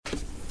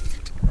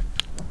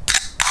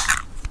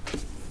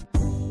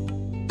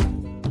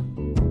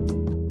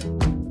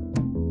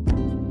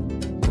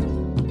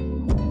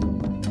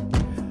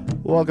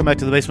Welcome back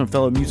to the basement,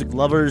 fellow music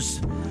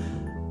lovers,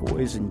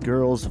 boys and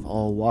girls of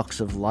all walks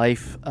of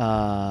life.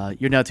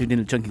 You're now tuned in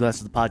to Chunky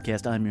Glasses, the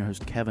podcast. I'm your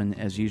host, Kevin,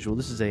 as usual.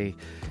 This is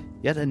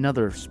yet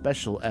another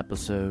special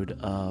episode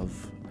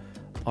of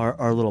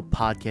our little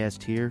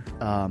podcast here.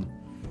 Our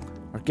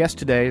guest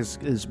today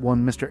is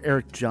one Mr.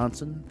 Eric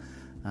Johnson,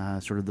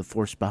 sort of the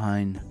force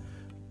behind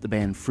the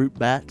band Fruit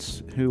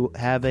Bats, who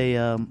have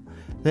this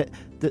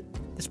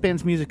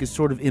band's music is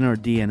sort of in our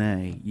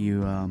DNA.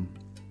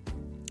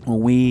 When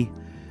we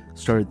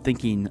started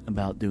thinking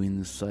about doing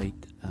this site,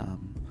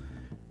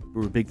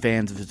 we were big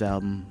fans of his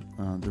album,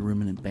 The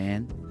Ruminant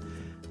Band,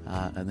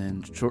 and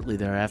then shortly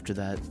thereafter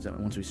that,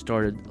 once we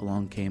started,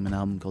 along came an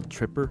album called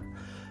Tripper.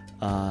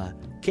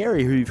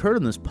 Carrie, who you've heard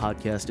on this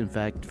podcast, in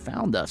fact,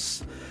 found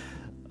us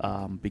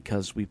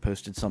because we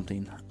posted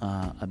something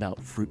about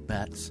Fruit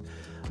Bats.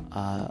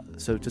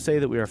 So to say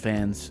that we are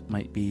fans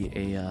might be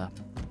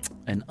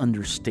an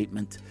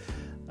understatement.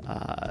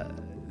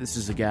 This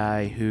is a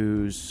guy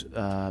whose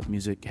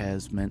music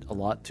has meant a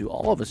lot to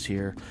all of us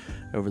here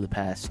over the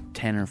past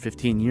 10 or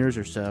 15 years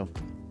or so.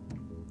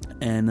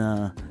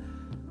 And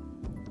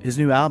his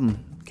new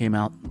album came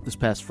out this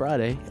past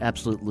Friday,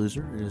 Absolute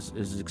Loser,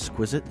 is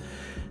exquisite.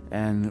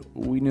 And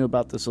we knew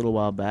about this a little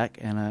while back,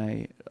 and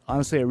I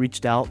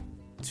reached out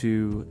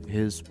to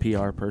his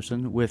PR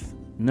person with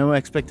no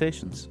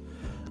expectations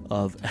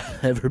of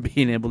ever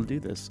being able to do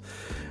this,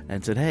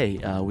 and said,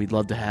 hey, we'd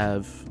love to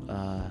have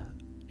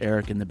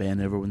Eric and the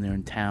band over when they're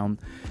in town,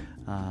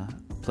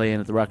 playing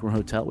at the Rock and Roll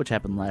Hotel, which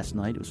happened last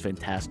night. It was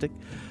fantastic,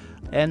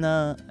 and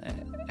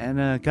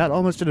got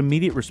almost an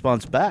immediate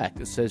response back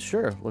that says,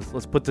 sure,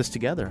 let's put this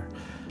together,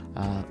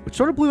 which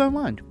sort of blew my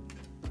mind,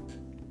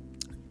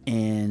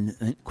 and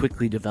it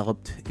quickly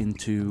developed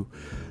into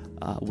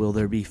will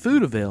there be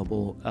food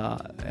available,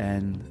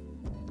 and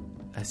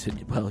I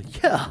said, well,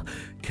 yeah,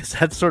 because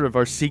that's sort of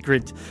our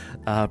secret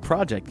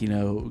project. You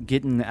know,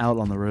 getting out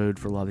on the road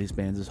for a lot of these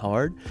bands is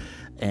hard,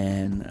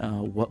 and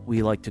what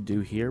we like to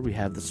do here, we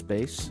have the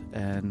space,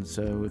 and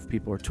so if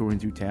people are touring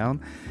through town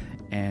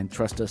and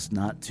trust us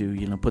not to,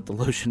 put the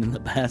lotion in the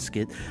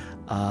basket,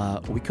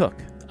 we cook.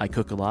 I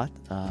cook a lot.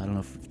 I don't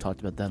know if we've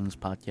talked about that on this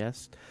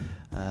podcast.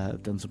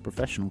 I've done some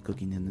professional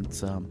cooking, and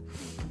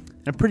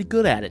I'm pretty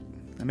good at it.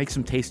 I make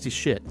some tasty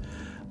shit.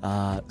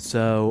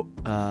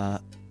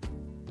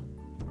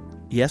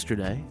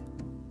 Yesterday,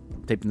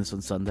 taping this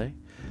on Sunday,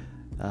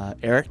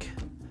 Eric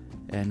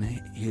and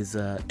his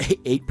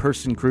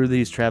 8-person crew that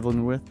he's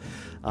traveling with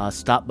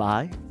stopped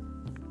by,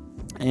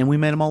 and we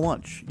made them all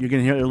lunch. You're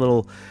going to hear a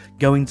little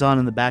goings-on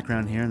in the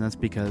background here, and that's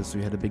because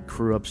we had a big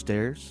crew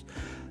upstairs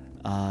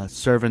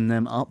serving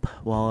them up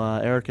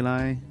while Eric and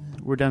I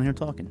were down here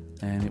talking.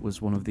 And it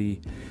was one of the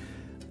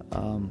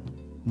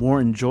more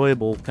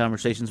enjoyable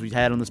conversations we've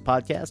had on this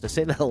podcast. I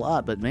say that a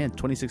lot, but man,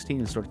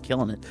 2016 is sort of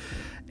killing it.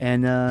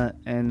 And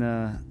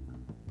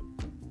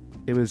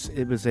it was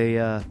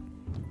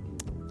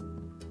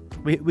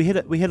we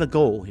hit a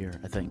goal here.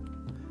 I think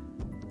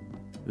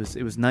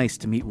it was nice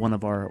to meet one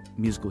of our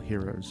musical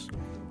heroes.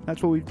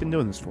 That's what we've been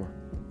doing this for,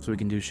 so we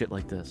can do shit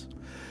like this.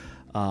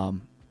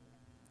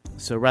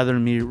 So rather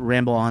than me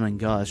ramble on and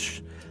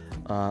gush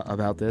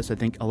about this, I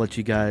think I'll let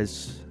you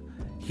guys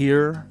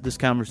hear this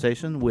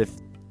conversation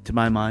with, to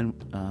my mind,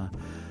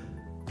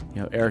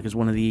 Eric is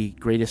one of the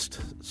greatest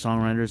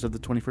songwriters of the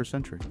 21st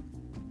century.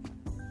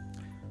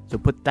 So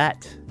put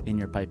that in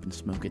your pipe and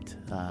smoke it,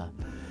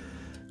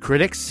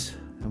 critics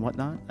and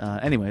whatnot.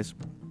 Anyways,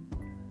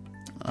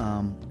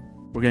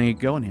 we're going to get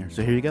going here.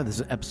 So here you go.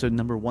 This is episode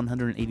number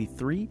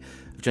 183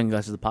 of Chunky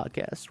Glasses, the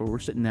podcast, where we're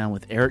sitting down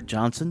with Eric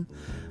Johnson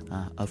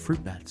of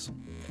Fruit Bats.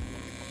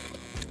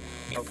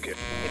 Okay. It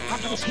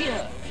happens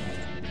here,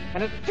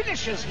 and it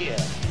finishes here.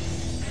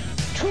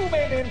 2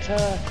 men enter,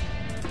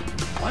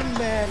 1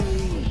 man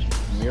leaves.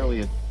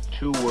 Merely a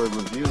 2-word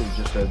review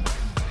just said,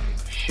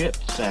 shit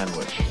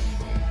sandwich.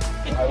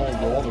 I will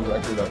roll the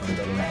record up to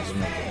better than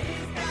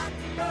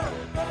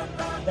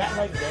That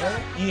right there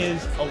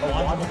is a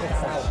logical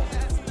fallacy.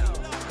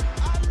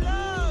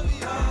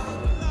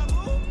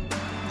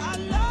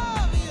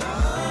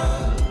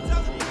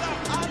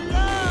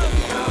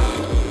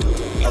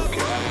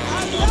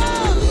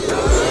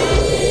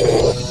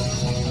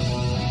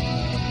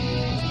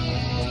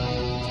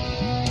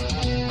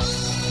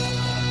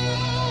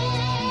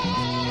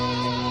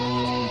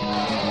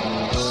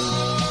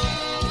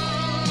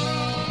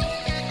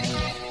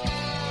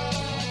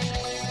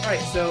 All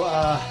right, so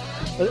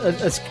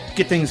let's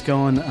get things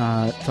going.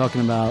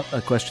 Talking about a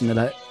question that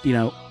I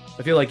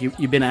feel like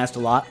you've been asked a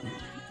lot.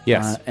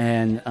 Yes,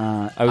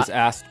 I was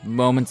asked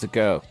moments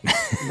ago.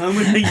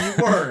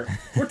 We're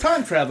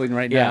time traveling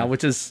right now,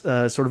 which is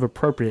sort of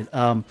appropriate.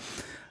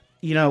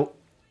 You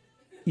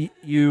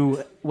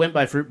went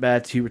by Fruit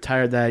Bats, you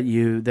retired that,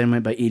 you then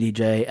went by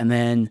EDJ, and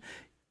then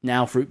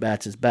now Fruit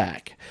Bats is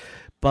back.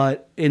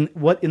 But in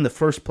the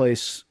first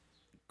place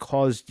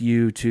caused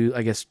you to,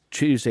 I guess,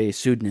 choose a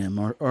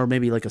pseudonym or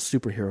maybe like a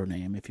superhero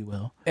name, if you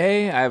will?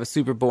 I have a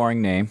super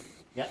boring name.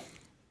 Yeah.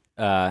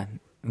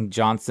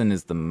 Johnson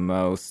is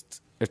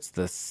it's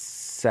the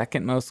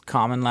second most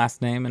common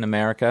last name in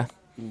America.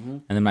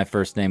 And then my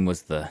first name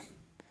was the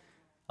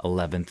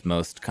 11th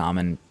most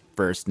common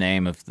first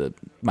name of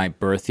my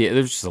birth year.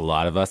 There's just a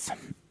lot of us.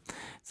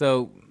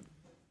 So,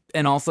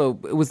 and also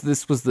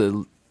this was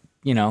the,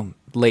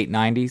 late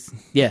 90s.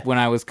 Yeah. When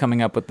I was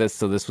coming up with this.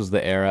 So this was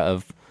the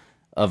era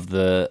of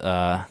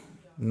the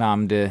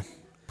nom de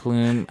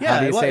plume. Yeah, How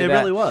do you say it that?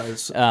 really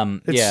was.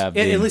 Yeah.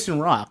 At least in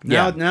rock.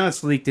 Yeah. Now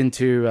it's leaked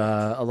into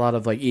a lot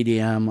of like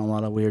EDM, a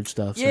lot of weird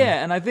stuff. So.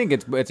 Yeah, and I think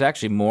it's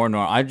actually more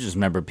normal. I just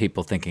remember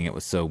people thinking it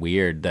was so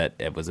weird that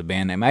it was a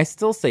band name. I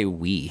still say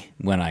we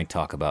when I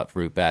talk about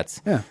Fruit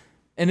Bats. Yeah.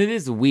 And it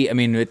is we. I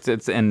mean, it's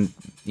and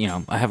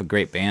I have a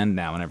great band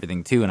now and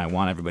everything too, and I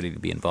want everybody to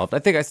be involved. I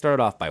think I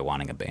started off by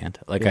wanting a band,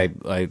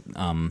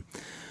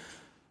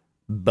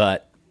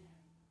 but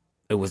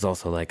it was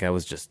also like I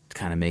was just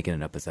kind of making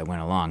it up as I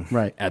went along.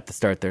 Right at the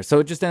start there, so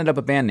it just ended up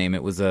a band name.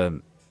 It was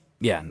I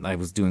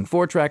was doing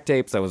 4-track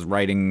tapes. I was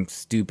writing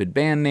stupid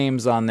band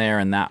names on there,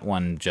 and that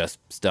one just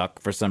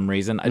stuck for some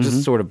reason. I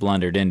just sort of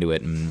blundered into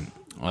it, and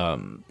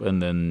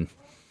then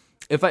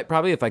if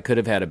I could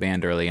have had a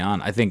band early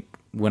on, I think.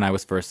 When I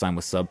was first signed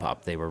with Sub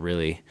Pop, they were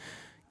really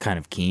kind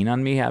of keen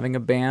on me having a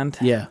band.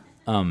 Yeah.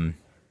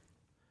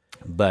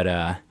 But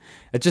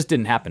it just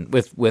didn't happen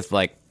with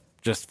like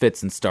just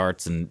fits and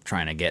starts and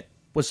trying to get.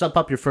 Was Sub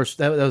Pop your first?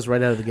 That was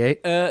right out of the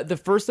gate.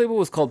 The first label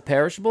was called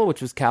Perishable, which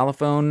was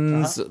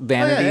Caliphone's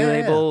vanity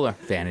label. Or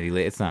vanity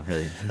label. It's not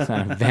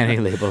a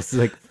vanity label. It's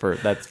like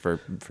that's for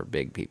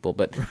big people,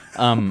 but.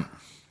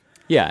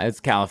 Yeah, it's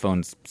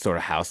Caliphone's sort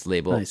of house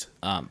label. Nice.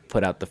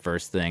 Put out the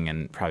first thing,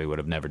 and probably would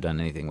have never done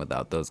anything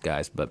without those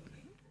guys. But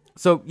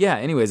so yeah.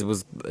 Anyways,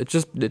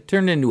 it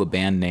turned into a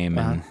band name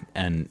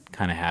and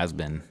kind of has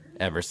been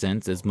ever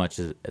since, as much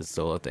as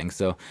solo things.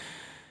 So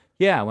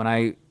yeah, when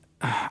I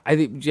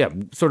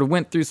sort of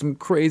went through some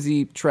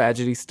crazy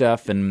tragedy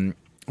stuff and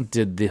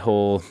did the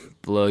whole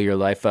blow your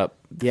life up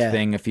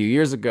thing a few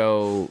years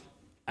ago,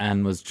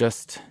 and was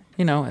just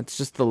it's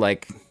just the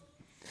like.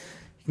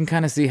 You can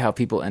kind of see how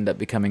people end up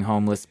becoming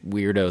homeless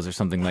weirdos or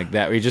something like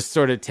that, where you just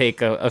sort of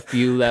take a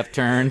few left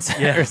turns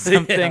or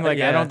something.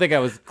 I don't think I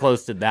was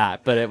close to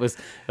that, but it was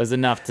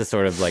enough to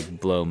sort of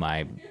like blow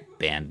my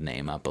band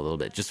name up a little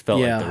bit. Just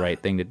felt like the right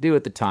thing to do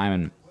at the time,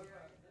 and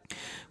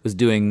was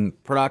doing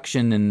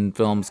production and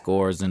film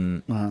scores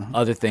and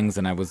other things,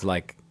 and I was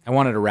like, I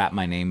wanted to wrap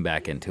my name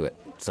back into it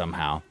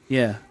somehow.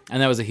 Yeah.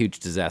 And that was a huge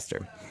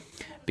disaster.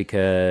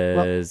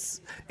 Because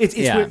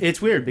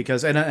it's weird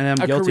because and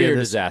I'm a guilty career of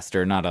this.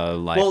 Disaster, not a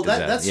life. Well,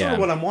 disaster. that's sort of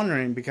what I'm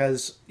wondering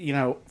because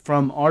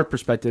from our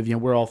perspective,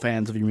 we're all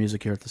fans of your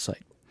music here at the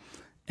site,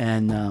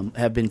 and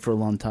have been for a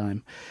long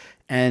time,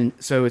 and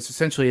so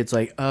it's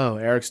like, oh,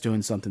 Eric's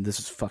doing something. This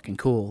is fucking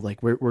cool.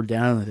 Like we're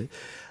down with it,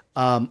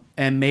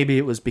 and maybe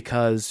it was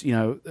because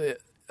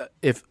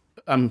if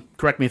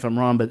correct me if I'm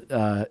wrong, but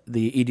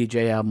the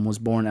EDJ album was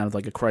born out of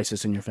like a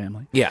crisis in your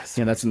family. Yes,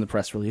 that's in the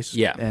press release.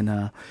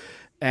 Yeah,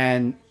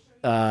 and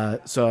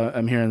so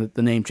I'm hearing that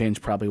the name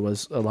change probably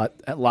was a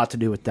lot to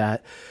do with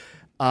that.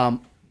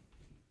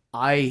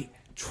 I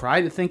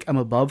try to think I'm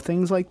above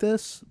things like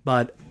this,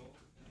 but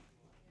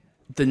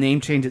the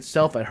name change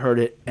itself, I heard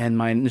it, and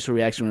my initial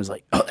reaction was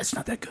like, "Oh, it's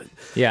not that good.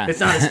 Yeah, it's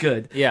not as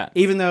good." Yeah,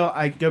 even though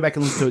I go back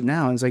and listen to it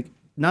now, and it's like,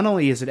 not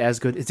only is it as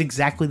good, it's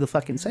exactly the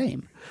fucking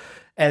same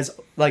as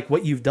like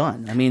what you've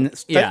done. I mean,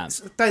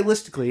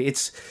 stylistically,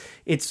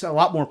 it's a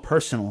lot more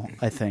personal,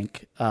 I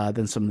think,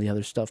 than some of the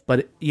other stuff.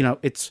 But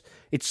it's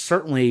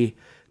certainly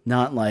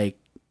not like,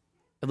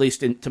 at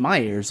least to my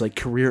ears, like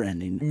career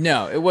ending.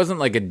 No, it wasn't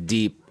like a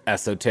deep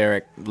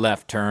esoteric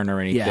left turn or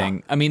anything.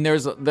 Yeah. I mean,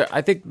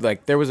 I think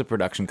like there was a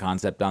production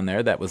concept on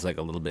there that was like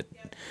a little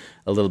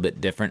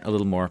bit different, a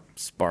little more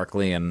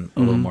sparkly and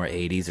a little more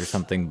 80s or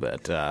something.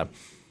 But I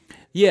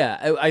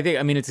think,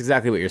 I mean, it's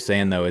exactly what you're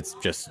saying though.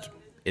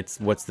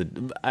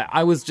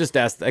 I was just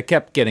asked, I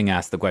kept getting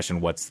asked the question,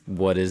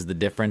 what is the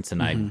difference?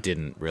 And I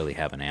didn't really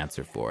have an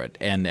answer for it.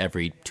 And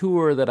every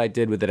tour that I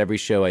did with it, every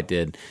show I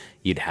did,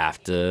 you'd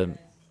have to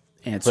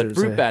put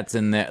Fruit Bats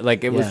in there.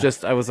 Like, it was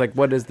just, I was like,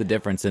 what is the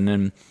difference? And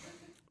then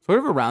sort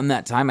of around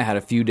that time, I had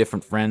a few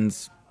different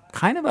friends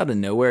kind of out of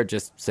nowhere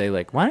just say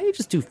like, why don't you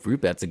just do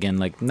Fruit Bats again?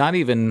 Like,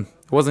 it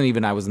wasn't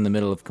even I was in the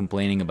middle of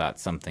complaining about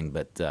something,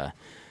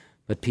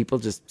 but people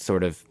just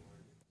sort of,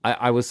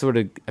 I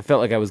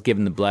felt like I was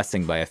given the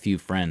blessing by a few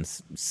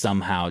friends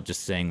somehow,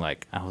 just saying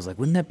like, I was like,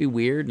 wouldn't that be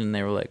weird? And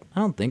they were like,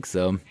 I don't think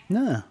so.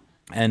 No.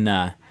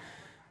 And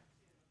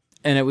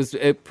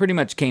it pretty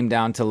much came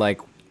down to like,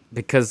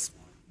 because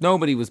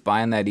nobody was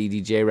buying that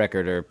EDJ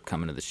record or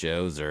coming to the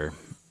shows or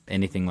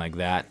anything like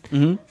that.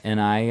 Mm-hmm.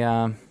 And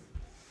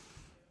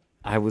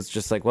I was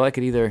just like, well, I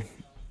could either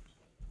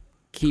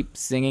keep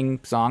singing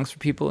songs for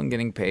people and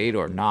getting paid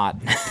or not.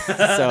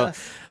 So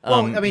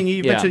Well, I mean,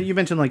 you yeah.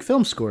 mentioned like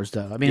film scores,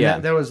 though. I mean, Yeah.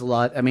 there was a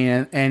lot. I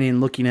mean, and in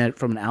looking at it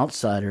from an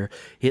outsider,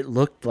 it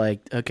looked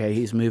like okay,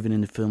 he's moving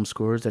into film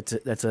scores.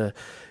 That's a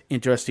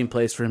interesting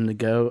place for him to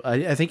go.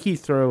 I think he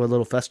throw a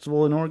little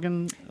festival in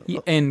Oregon,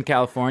 In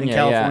California. in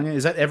California. Yeah.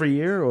 Is that every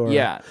year or?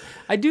 Yeah,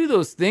 I do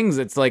those things.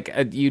 It's like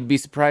you'd be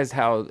surprised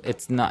how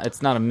it's not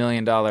 $1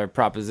 million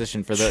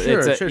proposition for the.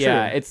 Sure,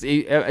 it's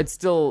sure. It's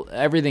still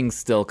everything's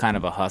still kind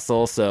of a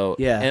hustle. So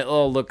Yeah. it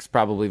all looks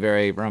probably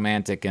very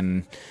romantic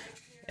and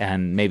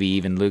maybe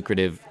even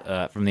lucrative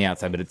from the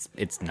outside, but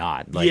it's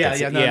not. Like,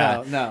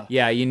 No.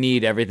 Yeah, you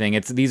need everything.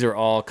 These are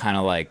all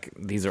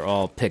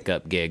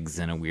pickup gigs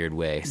in a weird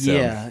way. So.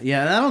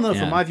 Yeah. And I don't know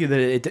from Yeah. my view that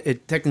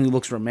it technically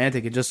looks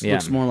romantic. It just Yeah.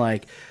 looks more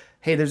like,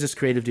 hey, there's this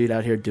creative dude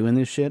out here doing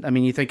this shit. I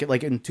mean, you think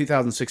like in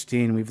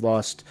 2016 we've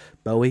lost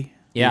Bowie.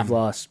 Yeah. We've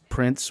lost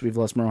Prince. We've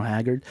lost Merle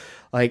Haggard.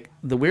 Like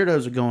the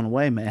weirdos are going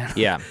away, man.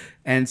 Yeah.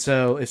 And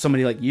so if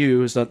somebody like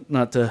you is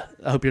not to,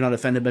 I hope you're not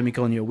offended by me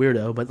calling you a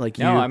weirdo, but like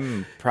No, you,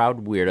 I'm a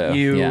proud weirdo.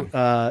 you,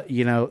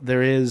 Yeah.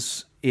 there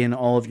is in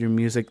all of your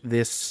music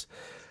this,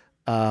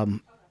 for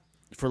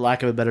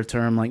lack of a better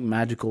term, like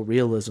magical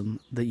realism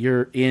that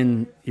you're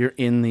in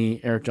the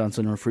Eric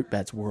Johnson or Fruit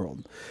Bats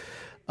world.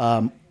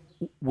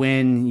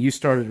 When you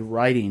started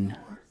writing,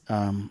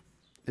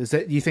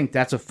 you think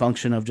that's a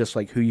function of just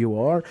like who you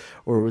are,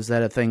 or was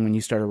that a thing when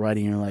you started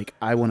writing? You're like,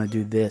 I want to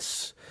do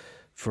this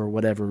for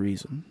whatever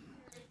reason.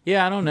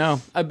 Yeah, I don't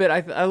know. I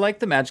like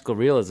the magical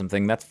realism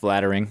thing. That's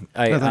flattering.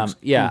 thanks.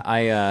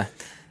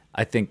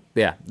 I think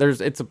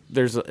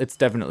it's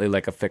definitely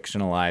like a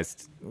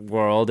fictionalized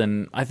world,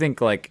 and I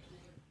think like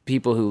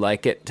people who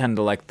like it tend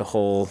to like the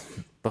whole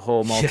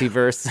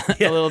multiverse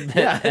a little bit,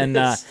 Yeah, and it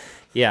is.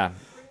 yeah.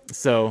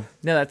 So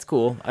yeah, that's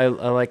cool. I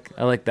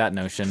like that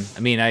notion.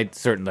 I mean, I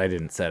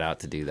didn't set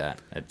out to do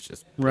that. It's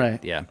just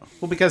Right. Yeah.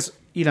 Well, because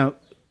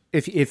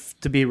if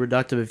to be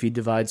reductive, if you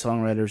divide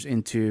songwriters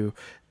into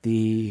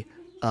the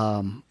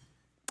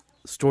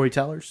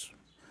storytellers,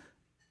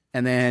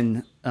 and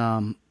then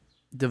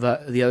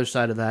the other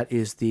side of that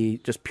is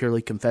the just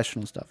purely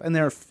confessional stuff, and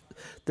there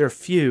are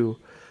few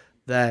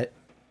that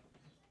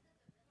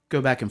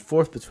go back and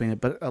forth between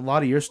it, but a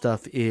lot of your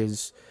stuff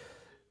is.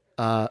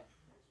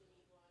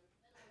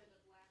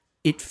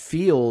 It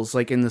feels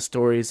like in the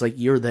stories, like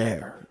you're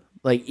there.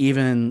 Like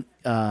even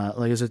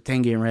like as a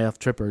Tanguy and Ray off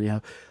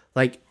Tripper,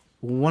 like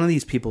one of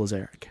these people is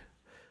Eric,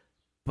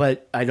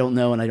 but I don't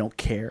know and I don't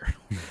care.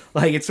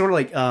 Like it's sort of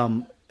like,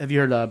 have you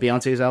heard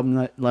Beyonce's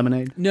album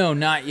Lemonade? No,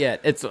 not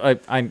yet. It's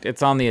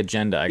on the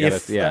agenda. I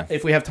gotta.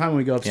 If we have time when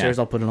we go upstairs,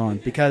 Yeah. I'll put it on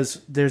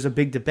because there's a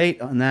big debate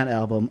on that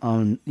album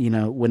on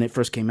when it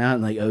first came out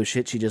and like, oh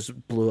shit, she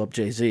just blew up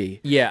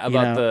Jay-Z. Yeah,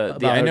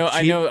 about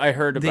I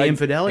heard the about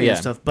infidelity and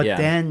stuff, but yeah.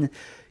 then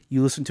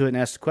you listen to it and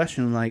ask the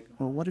question like,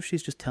 well, what if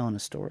she's just telling a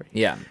story?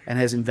 Yeah. And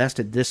has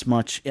invested this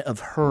much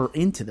of her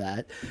into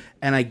that.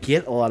 And I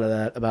get a lot of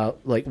that about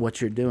like what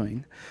you're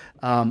doing.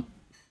 And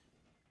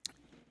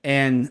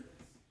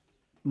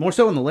more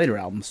so in the later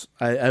albums,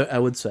 I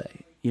would say,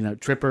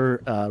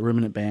 Tripper,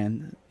 Ruminant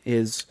Band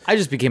is. I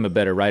just became a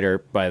better writer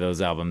by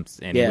those albums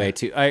anyway. Yeah.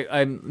 Too.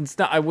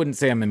 I wouldn't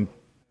say I'm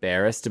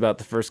embarrassed about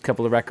the first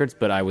couple of records,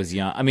 but I was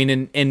young. I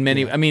mean,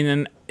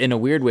 in a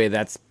weird way,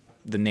 that's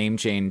the name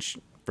change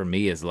for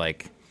me is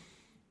like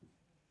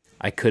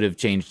I could have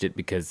changed it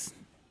because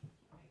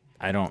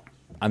I'm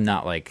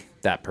not like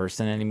that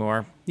person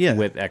anymore. Yeah.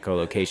 With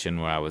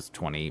Echolocation, where I was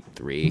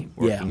 23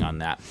 working on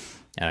that,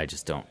 and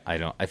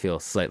I feel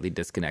slightly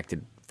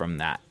disconnected from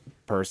that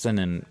person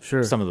and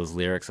Sure. some of those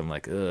lyrics. I'm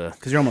like, ugh.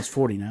 Because you're almost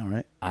 40 now,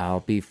 right? I'll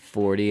be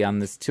 40 on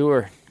this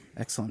tour.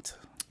 Excellent.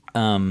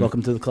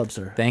 Welcome to the club,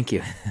 sir. Thank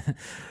you.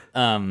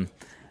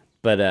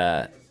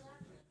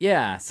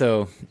 Yeah,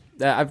 so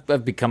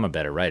I've become a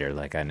better writer.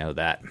 Like, I know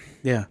that.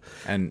 Yeah.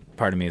 And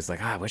part of me is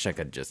like, I wish I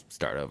could just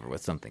start over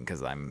with something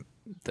because I'm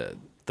the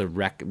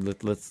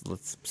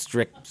let's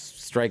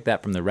strike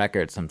that from the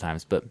record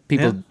sometimes. But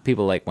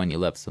people like when you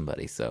love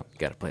somebody, so you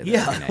got to play that.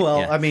 Yeah.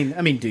 Well, I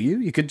mean, do you?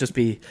 You could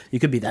be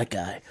that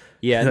guy.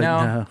 Yeah,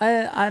 No.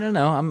 I don't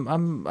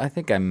know. I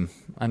think I'm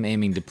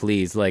aiming to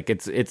please. Like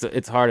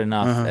it's hard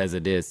enough as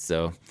it is.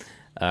 So,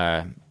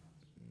 at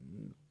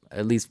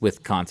least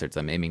with concerts,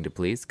 I'm aiming to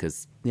please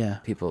because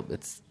people.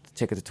 It's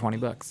tickets are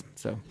 $20.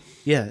 So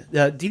Yeah.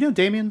 Do you know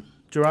Damien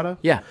Gerardo?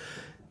 yeah,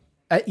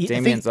 I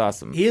Damien's think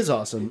awesome. He is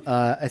awesome.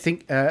 I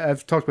think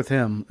I've talked with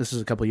him. This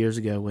was a couple years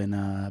ago when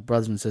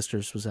Brothers and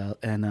Sisters was out,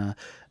 and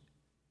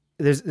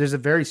there's a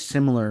very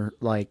similar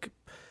like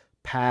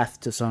path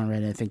to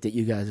songwriting. I think that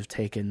you guys have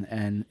taken,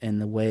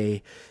 and the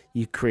way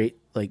you create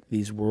like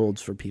these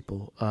worlds for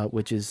people,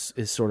 which is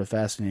sort of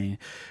fascinating.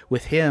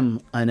 With him,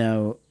 I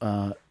know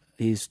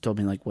he's told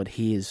me like what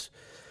he is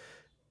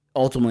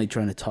ultimately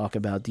trying to talk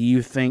about. Do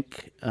you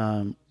think?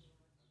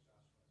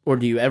 Or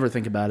do you ever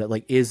think about it?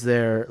 Like, is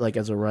there, like,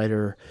 as a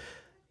writer,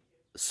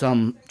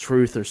 some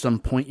truth or some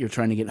point you're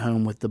trying to get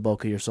home with the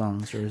bulk of your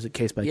songs, or is it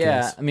case by case?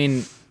 Yeah, I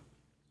mean,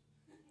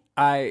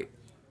 and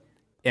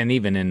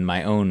even in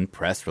my own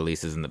press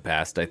releases in the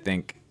past, I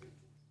think,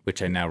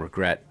 which I now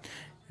regret,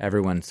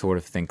 everyone sort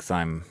of thinks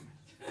I'm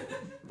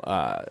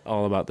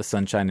all about the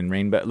sunshine and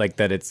rainbow, like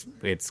that it's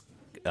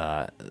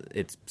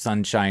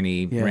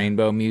sunshiny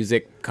rainbow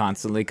music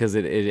constantly, because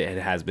it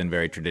has been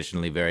very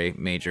traditionally very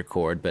major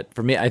chord. But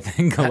for me, I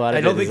think a lot of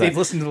I don't think is they've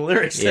listened to the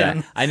lyrics. yeah,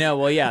 Then. I know.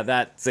 Well, yeah,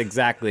 that's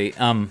exactly.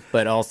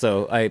 But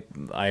also,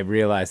 I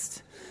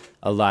realized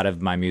a lot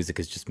of my music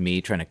is just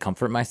me trying to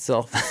comfort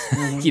myself.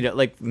 You know,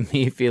 like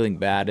me feeling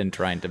bad and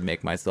trying to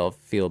make myself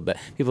feel bad.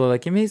 People are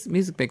like, your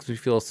music makes me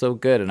feel so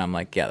good, and I'm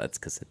like, yeah, that's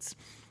because it's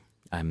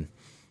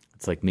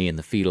like me in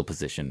the fetal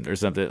position or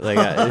something. Like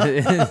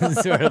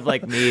it's sort of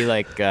like me,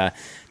 like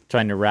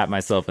trying to wrap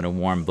myself in a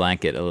warm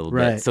blanket a little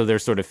Right. bit. So they're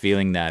sort of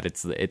feeling that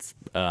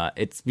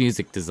it's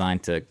music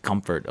designed to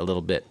comfort a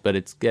little bit, but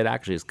it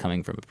actually is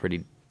coming from a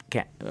pretty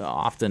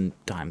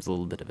oftentimes a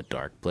little bit of a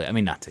dark place. I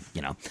mean, not to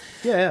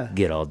Yeah.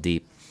 get all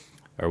deep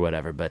or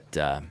whatever, but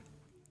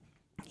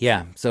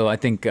yeah. So I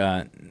think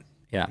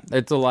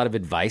it's a lot of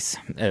advice,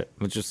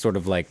 which is sort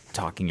of like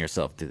talking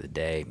yourself through the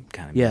day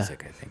kind of Yeah.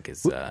 music. I think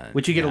is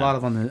Which you get a lot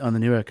of on the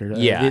new record.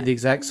 Yeah. The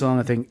exact song,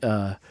 I think,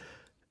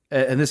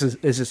 and this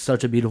is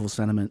such a beautiful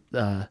sentiment.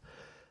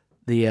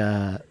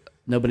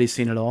 Nobody's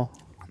Seen It All.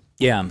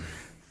 Yeah.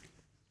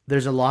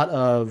 There's a lot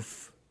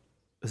of,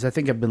 because I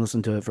think I've been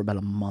listening to it for about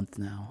a month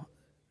now.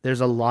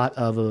 There's a lot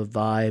of a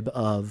vibe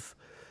of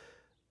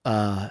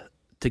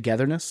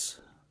togetherness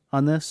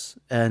on this,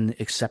 and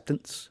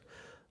acceptance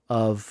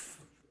of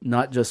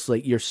not just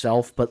like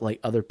yourself, but like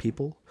other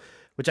people,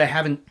 which I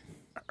haven't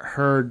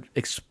heard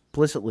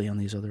explicitly on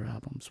these other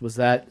albums. Was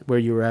that where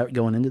you were at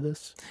going into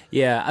this?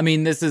 Yeah, I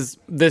mean, this is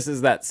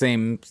that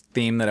same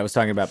theme that I was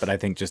talking about, but I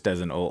think just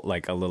as an old,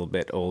 like a little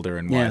bit older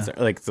and wiser.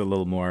 Like it's a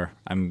little more.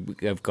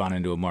 I've gone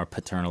into a more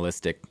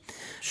paternalistic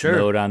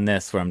mode on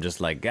this, where I'm just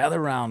like, gather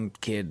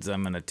around, kids.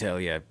 I'm gonna tell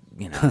you,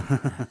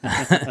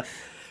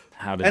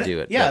 how to do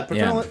it. Yeah,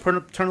 But,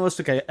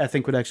 paternalistic, I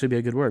think would actually be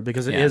a good word,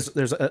 because it is.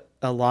 There's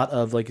a lot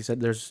of, like you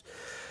said,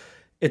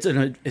 it's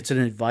an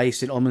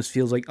advice. It almost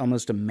feels like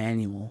almost a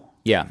manual.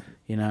 yeah.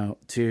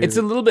 It's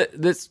a little bit.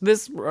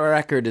 This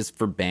record is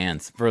for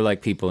bands, for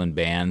like people in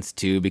bands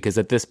too, because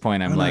at this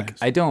point I'm like,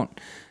 nice.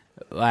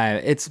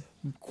 it's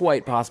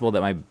quite possible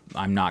that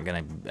I'm not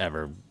gonna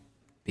ever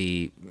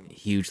be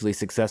hugely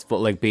successful,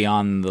 like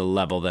beyond the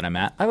level that I'm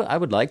at. I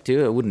would like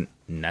to. I wouldn't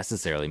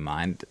necessarily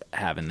mind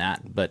having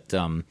that, but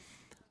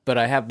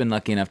I have been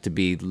lucky enough to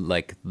be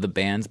like the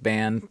band's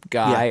band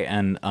guy,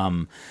 and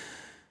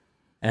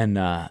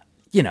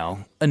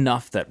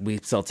enough that we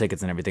sell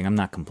tickets and everything. I'm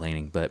not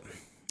complaining, but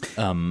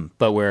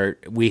where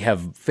we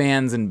have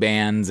fans and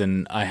bands,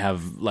 and I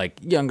have like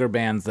younger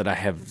bands that I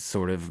have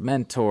sort of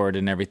mentored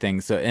and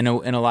everything. So in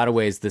a lot of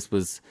ways, this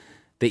was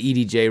the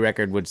EDJ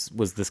record, which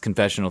was this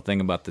confessional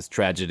thing about this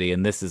tragedy,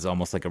 and this is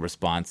almost like a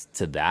response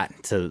to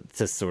that, to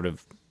sort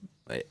of.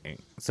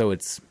 So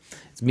it's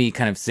me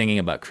kind of singing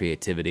about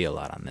creativity a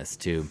lot on this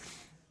too.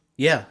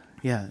 Yeah,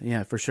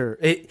 for sure.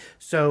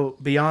 So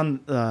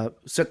beyond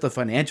set the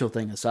financial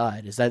thing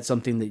aside, is that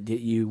something that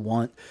you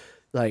want,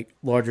 like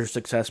larger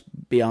success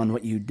beyond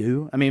what you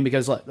do? I mean,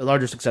 because like, the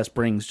larger success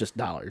brings just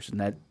dollars, and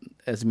that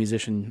as a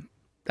musician,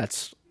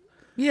 that's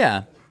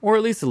or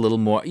at least a little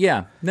more.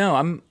 Yeah, no,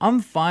 I'm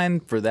fine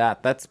for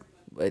that. That's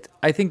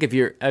I think if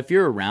you're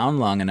around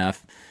long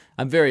enough,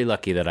 I'm very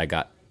lucky that I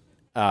got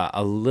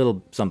a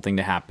little something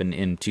to happen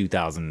in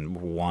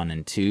 2001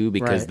 and 2,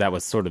 because that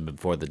was sort of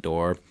before the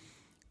door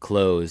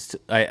closed.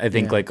 I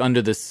think like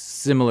under the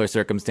similar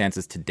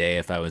circumstances today,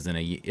 if I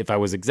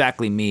was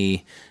exactly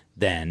me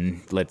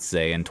then, let's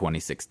say in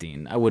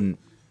 2016, I wouldn't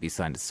be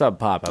signed to Sub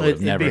Pop. I would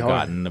have never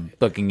gotten a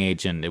booking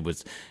agent.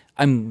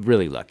 I'm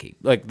really lucky.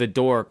 Like the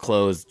door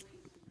closed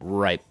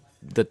right.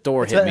 The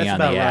door hit me on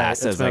the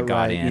ass as I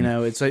got in.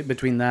 It's like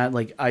between that,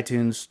 like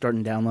iTunes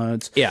starting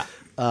downloads. Yeah.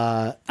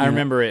 I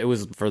remember it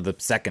was for the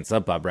second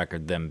Sub Pop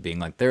record, them being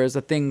like, there is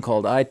a thing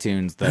called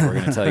iTunes that we're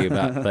going to tell you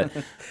about. But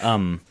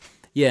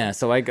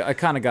so I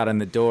kind of got in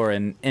the door.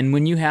 And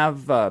when you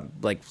have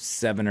like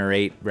 7 or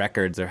 8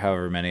 records or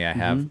however many I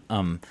have,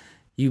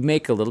 you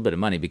make a little bit of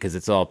money, because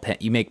it's all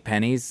you make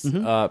pennies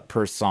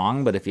per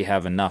song. But if you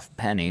have enough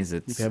pennies,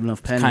 it kind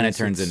of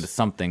turns into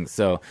something.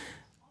 So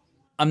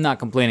I'm not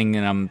complaining,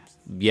 and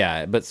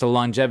but so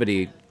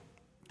longevity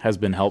has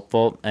been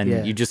helpful,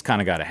 and you just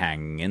kind of got to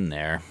hang in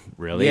there,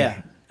 really.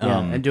 Yeah,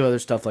 and do other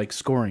stuff like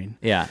scoring.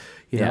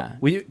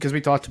 Because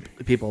we talk to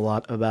people a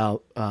lot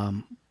about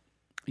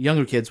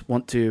younger kids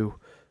want to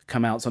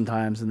come out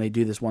sometimes, and they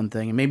do this one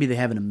thing, and maybe they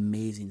have an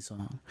amazing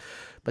song,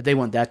 but they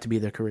want that to be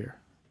their career.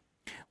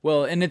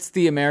 Well, and it's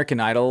the American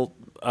Idol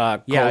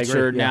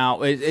culture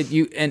now.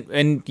 You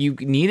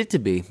need it to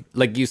be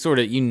like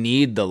you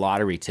need the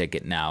lottery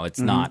ticket now. It's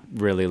not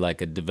really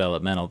like a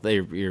developmental.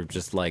 You're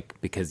just like,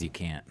 because you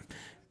can't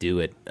do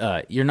it.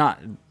 You're not.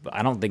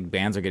 I don't think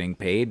bands are getting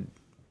paid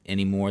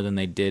any more than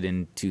they did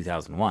in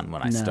 2001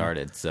 when I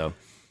started. So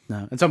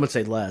no, and some would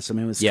say less. I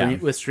mean,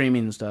 with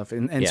streaming and stuff,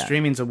 and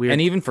streaming's a weird.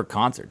 And even for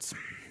concerts,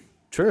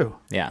 true.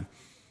 Yeah.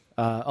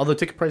 Although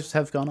ticket prices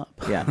have gone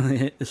up. Yeah.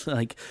 It's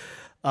like.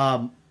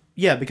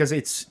 Because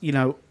it's,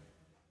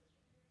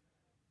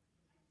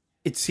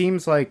 it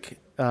seems like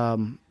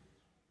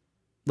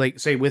like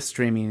say with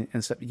streaming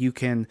and stuff,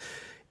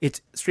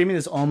 streaming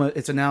is almost,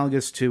 it's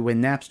analogous to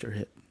when Napster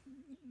hit.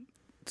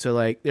 So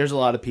like there's a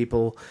lot of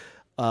people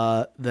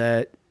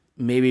that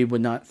maybe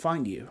would not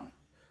find you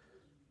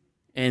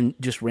and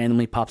just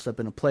randomly pops up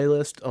in a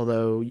playlist,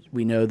 although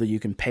we know that you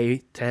can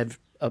pay to have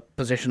a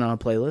position on a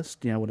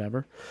playlist,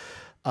 whatever.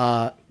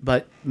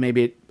 But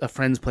maybe a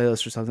friend's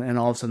playlist or something, and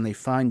all of a sudden they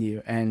find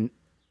you. And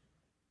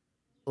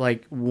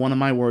like one of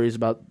my worries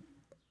about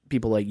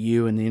people like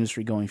you in the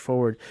industry going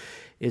forward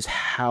is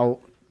how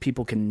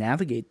people can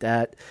navigate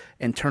that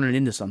and turn it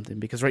into something,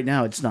 because right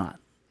now it's not.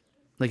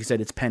 Like you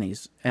said, it's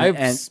pennies. I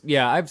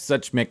have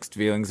such mixed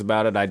feelings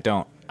about it.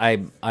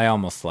 I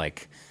almost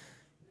like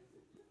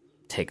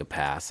take a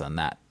pass on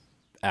that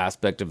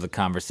aspect of the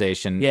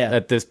conversation. Yeah.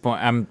 At this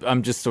point,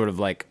 I'm just sort of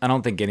like, I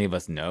don't think any of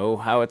us know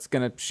how it's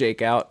gonna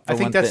shake out. I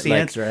think that's the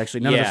answer.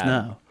 Actually, none of us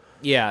know.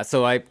 Yeah.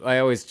 So I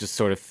always just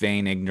sort of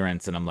feign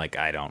ignorance, and I'm like,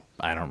 I don't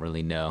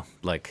really know.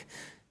 Like,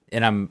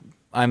 and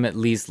I'm at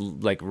least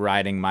like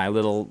riding my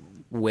little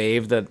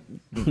wave, that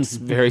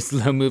very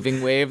slow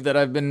moving wave that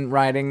I've been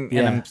riding,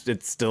 and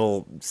it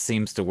still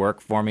seems to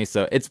work for me.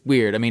 So it's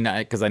weird. I mean,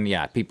 because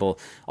people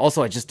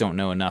also, I just don't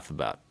know enough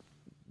about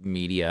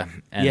media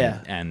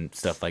and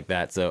stuff like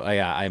that. So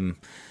I'm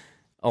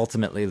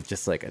ultimately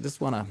just like, I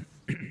just want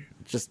to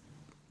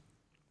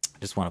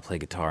just want to play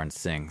guitar and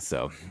sing.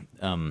 So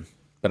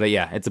but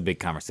it's a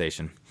big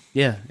conversation.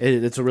 Yeah,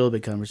 it's a really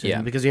big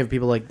conversation, because you have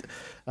people like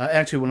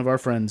actually one of our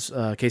friends,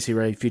 Casey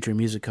Ray, Future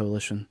Music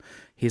Coalition.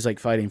 He's like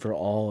fighting for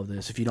all of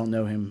this. If you don't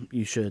know him,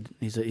 you should.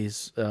 He's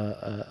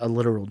a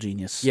literal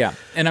genius. Yeah,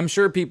 and I'm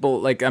sure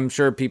people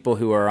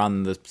who are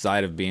on the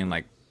side of being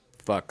like,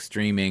 fuck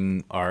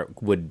streaming,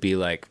 would be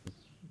like,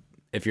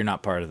 if you're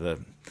not part of the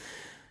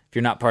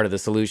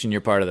solution,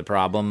 you're part of the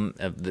problem.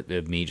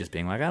 Of me just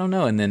being like, I don't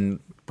know. And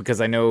then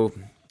because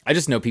I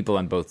just know people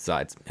on both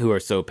sides who are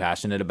so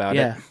passionate about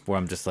it, where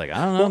I'm just like,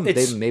 I don't know,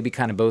 they maybe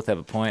kind of both have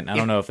a point. I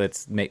don't know if that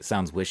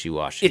sounds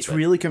wishy-washy. It's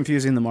really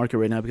confusing in the market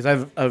right now, because I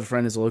have a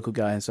friend who's a local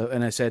guy,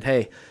 and I said,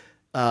 hey,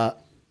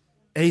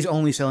 he's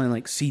only selling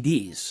like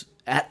CDs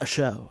at a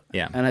show.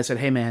 Yeah. And I said,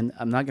 hey man,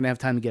 I'm not going to have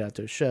time to get out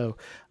to a show.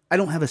 I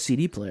don't have a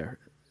CD player.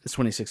 It's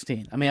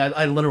 2016. I mean,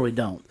 I literally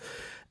don't.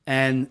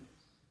 And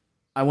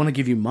I want to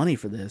give you money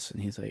for this.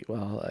 And he's like,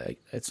 well,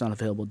 it's not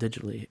available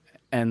digitally.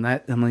 And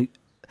I'm like,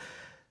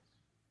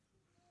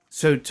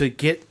 so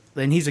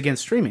and he's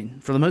against streaming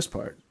for the most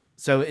part.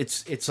 So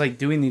it's like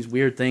doing these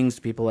weird things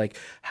to people, like,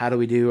 how do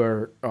we do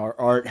our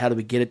art? How do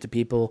we get it to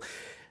people?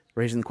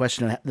 Raising the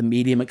question of the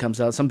medium it comes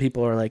out. Some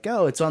people are like,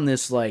 oh, it's on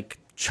this like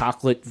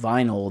chocolate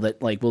vinyl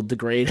that like will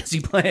degrade as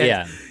you play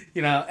it.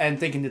 Yeah. And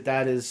thinking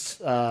that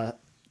is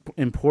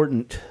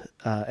important,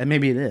 and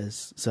maybe it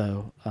is.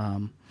 So I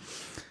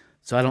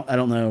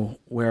don't know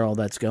where all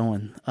that's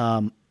going.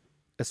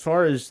 As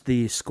far as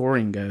the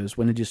scoring goes,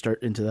 when did you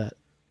start into that?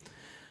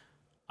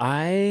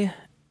 I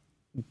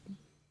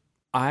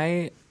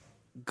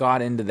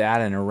got into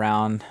that in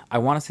around, I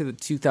want to say the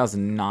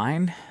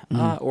 2009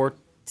 or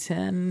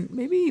 10,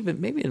 maybe a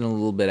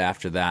little bit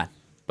after that.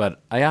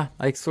 But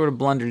I sort of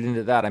blundered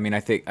into that. I mean, I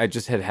think I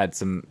just had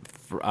some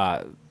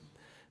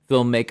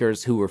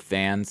filmmakers who were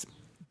fans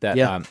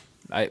that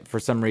for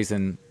some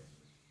reason,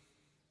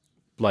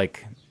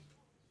 like,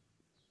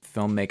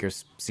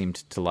 filmmakers seemed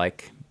to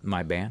like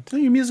my band. Oh,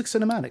 your music's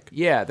cinematic.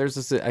 Yeah, I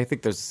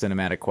think there's a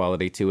cinematic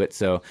quality to it.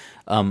 So,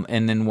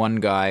 and then one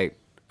guy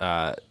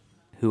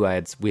who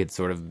we had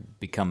sort of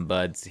become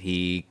buds.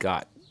 He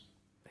got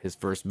his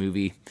first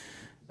movie,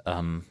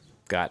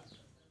 got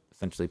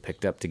essentially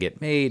picked up to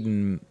get made,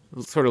 and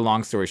sort of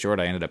long story short,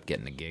 I ended up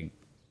getting a gig.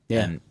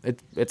 Yeah, and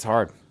it's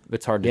hard.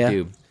 It's hard to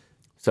do.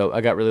 So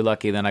I got really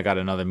lucky. Then I got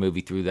another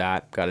movie through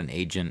that. Got an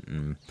agent,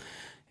 and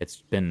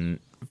it's been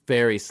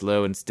very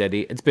slow and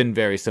steady. It's been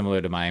very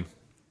similar to my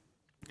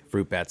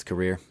Fruit Bats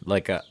career,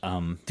 like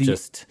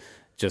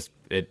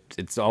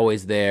it's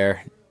always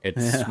there.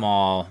 It's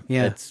small.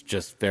 Yeah. It's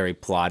just very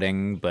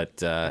plodding, but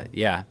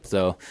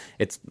so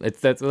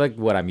that's like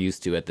what I'm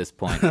used to at this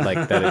point.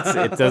 Like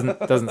that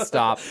it doesn't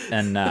stop,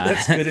 and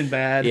that's good and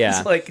bad. Yeah.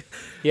 It's like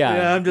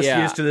I'm just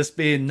used to this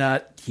being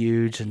not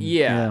huge,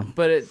 and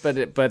but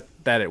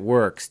that it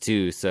works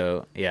too.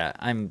 So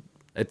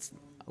it's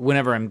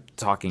whenever I'm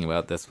talking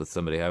about this with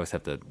somebody, I always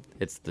have to.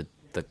 It's the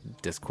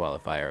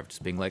disqualifier of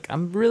just being like,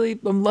 I'm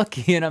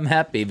lucky and I'm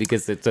happy,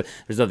 because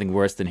there's nothing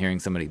worse than hearing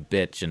somebody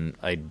bitch, and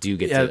I do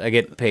get I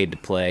get paid to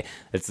play.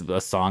 It's a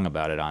song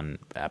about it on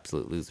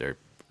Absolute Loser.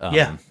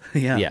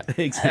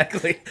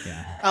 Exactly.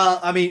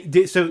 I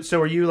mean, so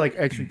are you like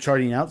actually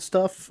charting out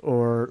stuff,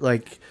 or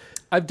like?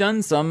 I've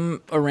done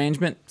some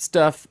arrangement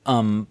stuff,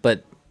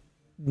 but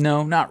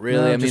no, not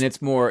really. No, I mean,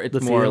 it's more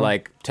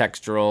like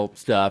textural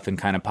stuff and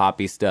kind of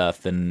poppy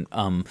stuff, and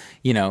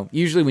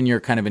usually when you're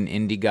kind of an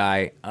indie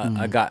guy,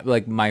 I got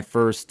like my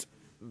first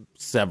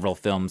several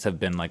films have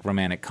been like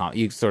romantic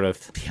it's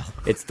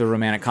the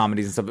romantic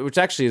comedies and stuff, which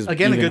actually is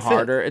Again, a even good fit.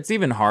 harder. It's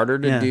even harder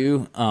to Yeah.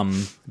 do.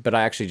 But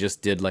I actually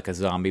just did like a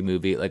zombie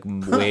movie, like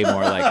way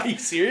more like. Are you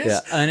serious?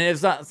 Yeah, and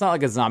it's not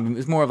like a zombie.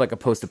 It's more of like a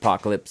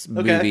post-apocalypse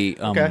movie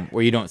okay.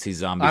 where you don't see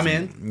zombies. I'm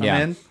in. Yeah,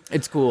 I'm in.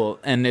 it's cool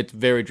and it's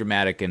very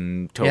dramatic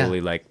and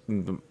totally like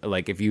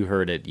if you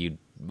heard it, you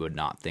would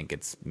not think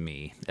it's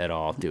me at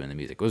all doing the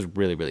music. It was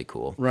really really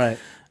cool. Right.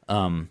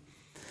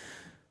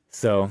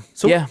 So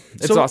yeah,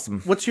 it's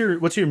awesome. What's your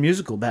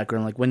musical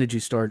background? Like, when did you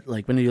start?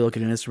 Like, when did you look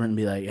at an instrument and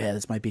be like, yeah,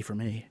 this might be for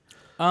me?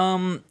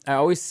 I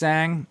always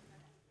sang.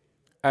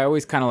 I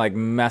always kind of like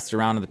messed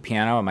around with the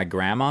piano at my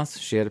grandma's.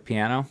 She had a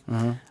piano.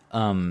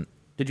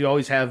 Did you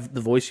always have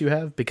the voice you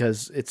have?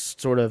 Because it's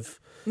sort of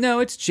No,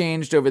 it's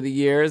changed over the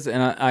years,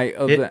 and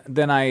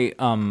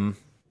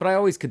but I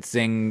always could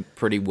sing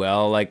pretty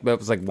well. Like that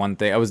was like one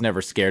thing. I was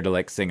never scared to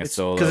like sing a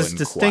solo because it's in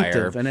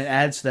distinctive choir. and it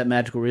adds to that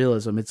magical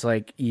realism. It's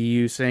like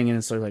you sing and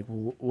it's sort of like,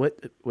 what?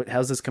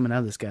 How's this coming out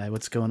of this guy?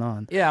 What's going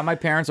on? Yeah, my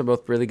parents are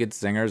both really good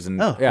singers,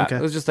 and okay.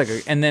 it was just like.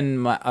 And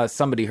then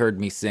somebody heard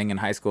me sing in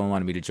high school and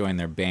wanted me to join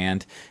their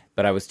band,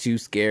 but I was too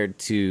scared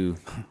to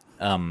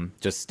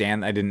just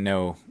stand. I didn't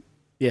know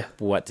Yeah.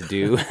 what to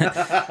do.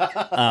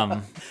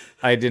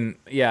 I didn't.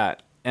 Yeah,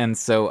 and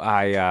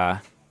so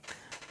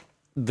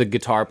the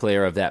guitar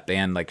player of that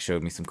band like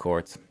showed me some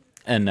chords,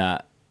 and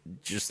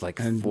just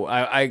like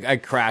I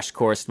crash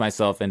coursed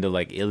myself into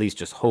like at least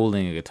just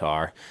holding a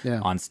guitar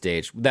on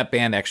stage. That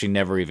band actually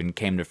never even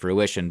came to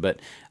fruition,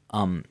 but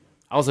I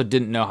also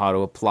didn't know how to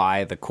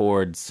apply the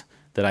chords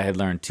that I had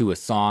learned to a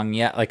song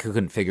yet. Like I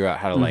couldn't figure out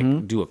how to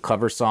like do a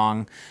cover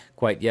song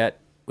quite yet,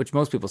 which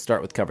most people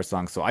start with cover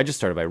songs. So I just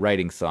started by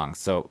writing songs.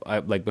 So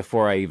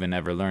before I even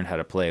ever learned how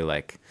to play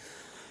like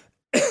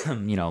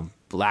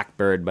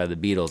Blackbird by the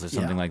Beatles or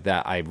something like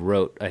that, I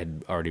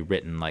had already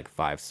written like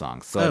 5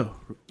 songs. So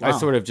I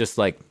sort of just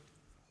like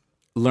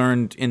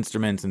learned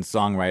instruments and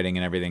songwriting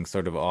and everything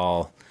sort of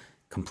all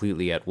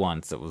completely at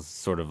once. It was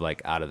sort of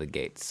like out of the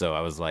gate. So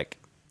I was like,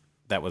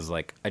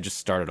 I just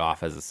started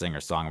off as a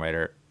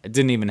singer-songwriter. I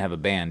didn't even have a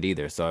band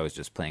either, so I was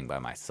just playing by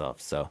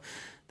myself. So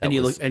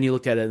You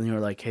looked at it and you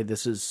were like, hey,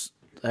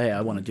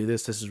 I want to do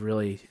this. This is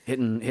really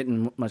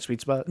hitting my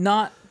sweet spot.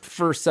 Not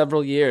for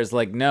several years.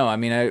 Like, no, I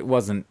mean, I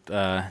wasn't,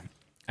 I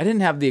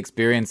didn't have the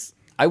experience.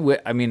 I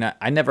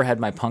never had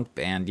my punk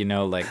band,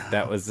 like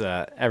that was,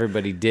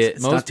 everybody did.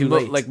 It's not too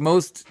late. Like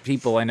most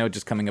people I know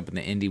just coming up in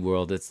the indie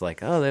world, it's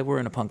like, oh, they were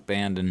in a punk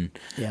band in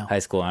high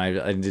school. And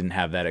I didn't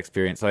have that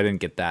experience. So I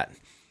didn't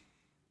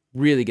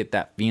really get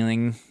that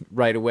feeling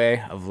right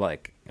away of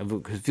like,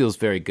 it feels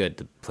very good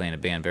to play in a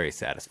band, very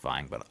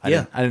satisfying, but I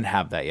didn't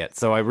have that yet.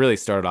 So I really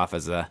started off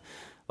as a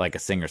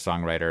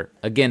singer-songwriter.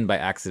 Again, by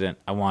accident,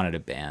 I wanted a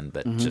band,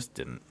 but it just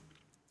didn't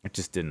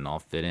all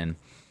fit in.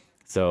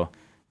 So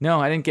no,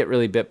 I didn't get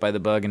really bit by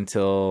the bug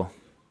until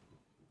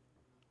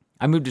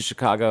I moved to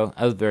Chicago.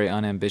 I was very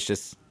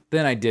unambitious.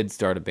 Then I did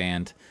start a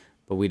band,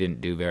 but we didn't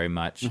do very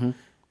much.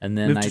 And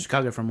then Moved to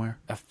Chicago from where?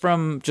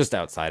 From just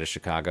outside of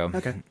Chicago.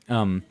 Okay.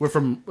 We're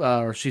from,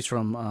 or she's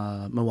from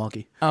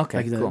Milwaukee.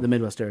 Okay, like cool. the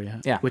Midwest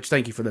area. Yeah. Which,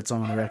 thank you for that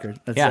song on the record.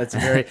 Yeah.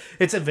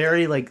 It's a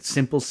very like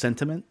simple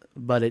sentiment,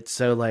 but it's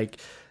so like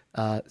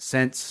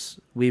since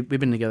we've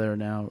been together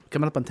now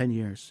coming up on 10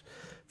 years.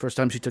 First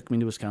time she took me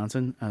to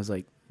Wisconsin, I was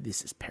like,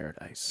 this is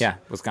paradise. Yeah,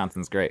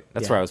 Wisconsin's great.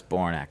 That's where I was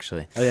born,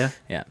 actually. Oh yeah.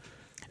 Yeah.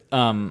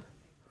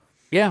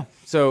 Yeah.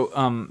 So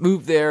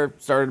moved there,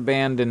 started a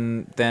band,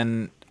 and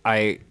then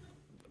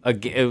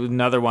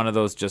another one of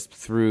those just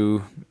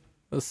through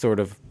sort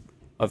of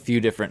a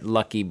few different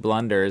lucky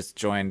blunders,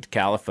 joined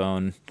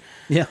Caliphone,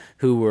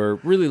 who were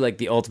really like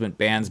the ultimate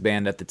bands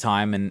band at the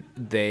time, and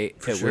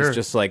was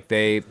just like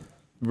they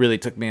really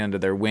took me under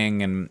their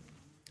wing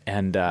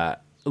and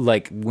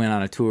like went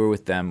on a tour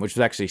with them, which was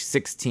actually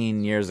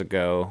 16 years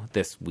ago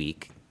this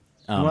week.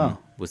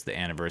 Was the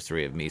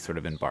anniversary of me sort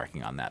of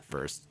embarking on that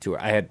first tour.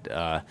 I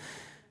had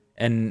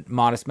and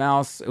Modest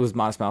Mouse was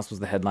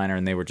the headliner,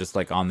 and they were just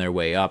like on their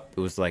way up. It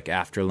was like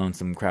after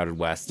Lonesome Crowded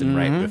West and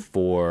right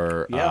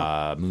before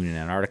Moon in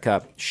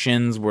Antarctica.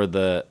 Shins were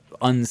the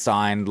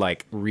unsigned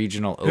like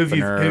regional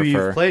opener who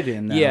you've played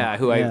in now.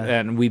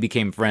 And we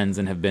became friends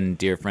and have been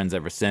dear friends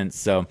ever since.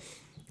 So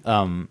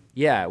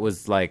it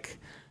was like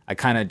I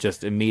kind of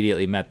just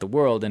immediately met the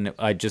world, and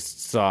I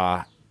just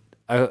saw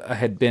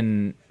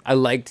I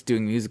liked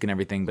doing music and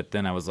everything, but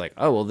then I was like,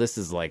 oh well, this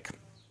is like,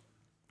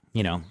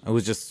 it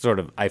was just sort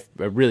of, I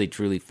really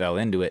truly fell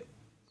into it.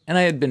 And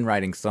I had been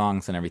writing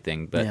songs and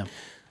everything, but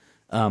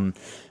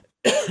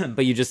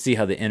but you just see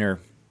how the inner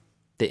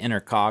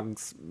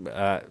cogs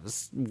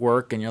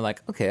work, and you're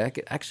like, okay,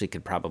 I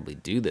could probably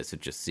do this.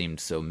 It just seemed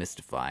so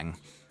mystifying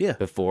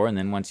before, and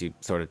then once you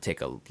sort of take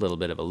a little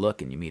bit of a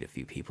look and you meet a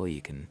few people,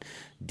 you can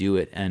do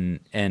it. And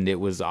it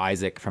was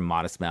Isaac from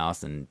Modest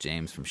Mouse and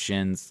James from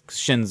Shins.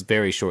 Shins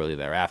very shortly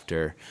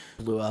thereafter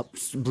blew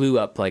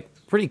up like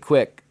pretty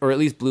quick, or at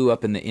least blew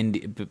up in the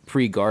indie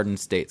pre-Garden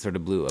State, sort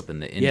of blew up in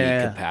the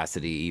indie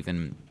capacity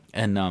even,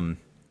 and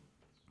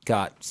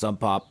got Sub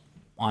Pop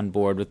on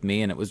board with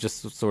me, and it was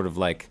just sort of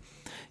like,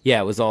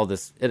 yeah, it was all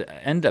this. It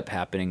ended up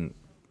happening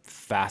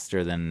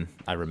faster than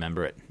I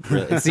remember it.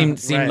 Really. It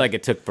seemed Right. like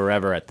it took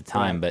forever at the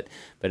time, Right.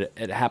 but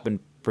it happened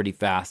pretty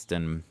fast,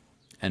 and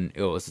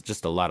it was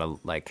just a lot of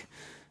like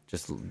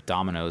just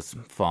dominoes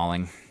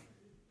falling.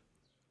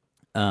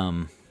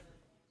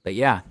 But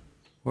yeah,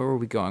 where were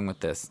we going with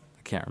this?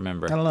 I can't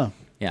remember. I don't know.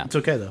 Yeah, It's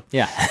okay though.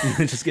 yeah,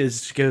 It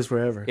just goes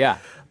wherever. yeah.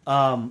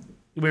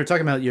 We were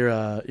talking about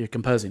your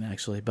composing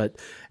actually,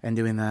 and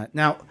doing that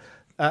now.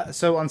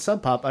 So on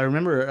Sub Pop, I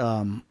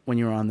remember when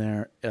you were on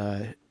there,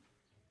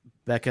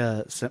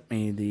 Becca sent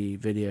me the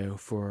video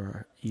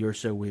for "You're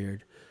So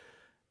Weird,"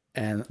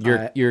 and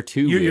You're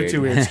too weird. You're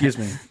too weird. Excuse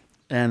me.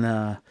 And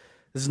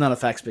this is not a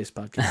fact-based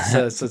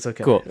podcast, so it's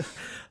okay. Cool.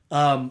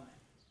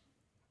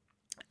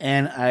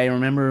 And I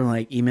remember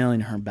like emailing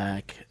her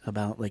back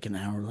about like an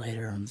hour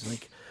later. I was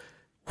like,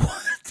 "What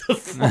the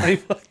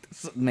fuck?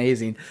 This is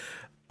amazing."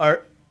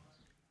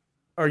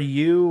 Are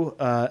you?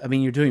 I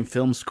mean, you're doing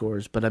film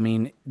scores, but I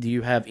mean, do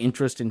you have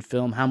interest in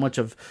film? How much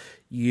of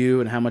you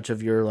and how much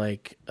of your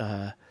like?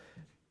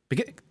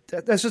 Because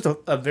that's just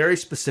a very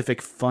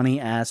specific, funny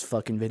ass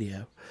fucking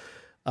video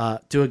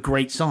to a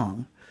great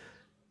song.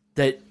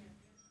 That,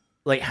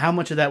 like, how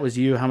much of that was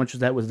you? How much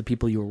of that was the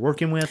people you were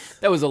working with?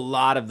 That was a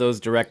lot of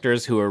those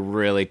directors who are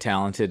really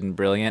talented and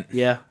brilliant.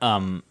 Yeah.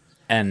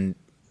 And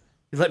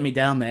You let me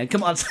down, man.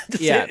 Come on,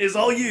 Yeah. it's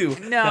all you.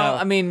 no,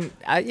 I mean,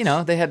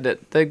 they had to,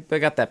 they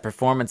got that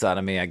performance out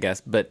of me, I guess.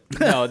 But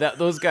no,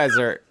 those guys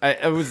are,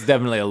 it was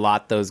definitely a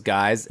lot, those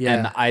guys.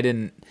 Yeah.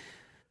 And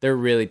they're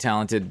really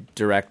talented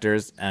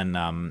directors, and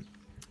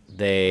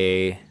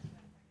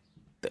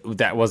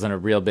that wasn't a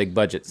real big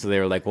budget. So they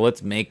were like, well,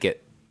 let's make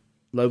it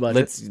Low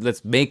budget.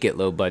 let's make it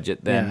low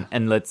budget then, Yeah.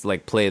 and let's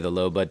like play the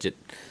low budget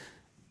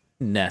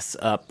ness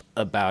up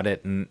about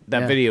it. And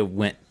that Yeah.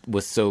 video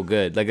was so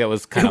good. Like that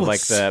was kind of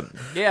like was-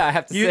 I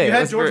have to You say, it had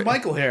was George very-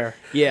 Michael hair.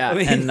 Yeah, I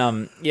mean-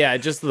 and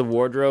just the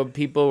wardrobe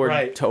people were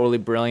Right. totally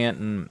brilliant,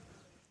 and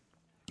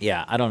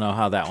yeah, I don't know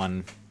how that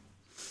one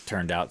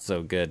turned out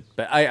so good,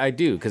 but I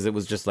do, because it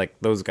was just like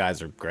those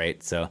guys are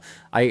great. So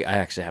I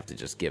actually have to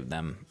just give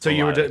them. So a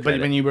you were, lot of the but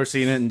credit. when you were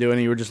seeing it and doing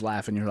it, you were just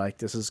laughing. You're like,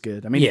 "This is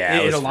good." I mean, Yeah,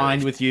 it it was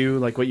aligned really- with you,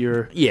 like what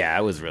you're. Yeah,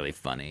 it was really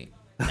funny,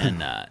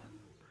 and I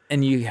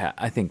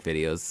think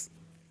videos.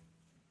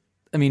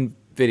 I mean,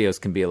 videos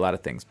can be a lot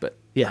of things, but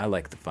Yeah. I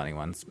like the funny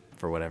ones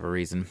for whatever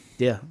reason.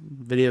 Yeah,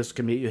 videos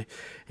can be.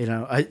 You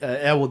know,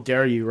 I will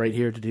dare you right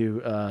here to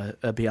do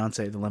a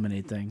Beyonce the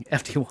Lemonade thing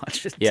after you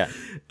watch it. Yeah.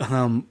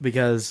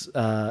 Because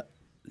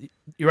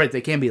you're right.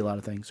 They can be a lot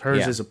of things.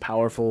 Hers Yeah. is a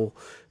powerful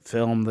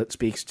film that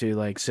speaks to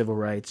like civil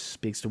rights,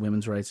 speaks to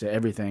women's rights, to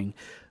everything.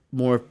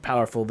 More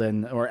powerful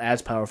than, or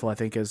as powerful, I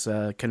think, as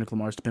Kendrick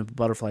Lamar's "To Pimp a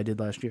Butterfly" did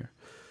last year.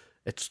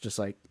 It's just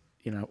like,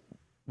 you know,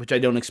 which I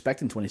don't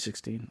expect in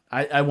 2016.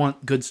 I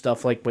want good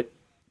stuff like what,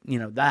 you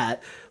know,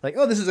 that, like,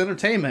 oh, this is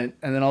entertainment,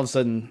 and then all of a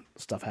sudden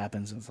stuff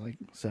happens, and it's like,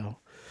 so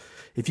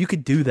if you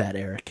could do that,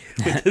 Eric,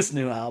 with this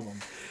new album.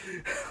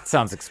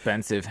 Sounds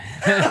expensive.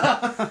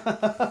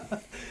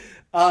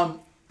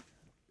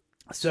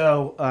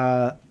 So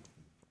I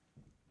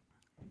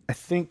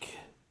think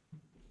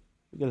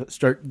we gotta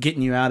start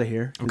getting you out of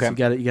here. 'Cause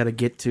Okay. you gotta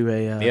get to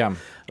a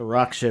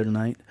rock show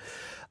tonight.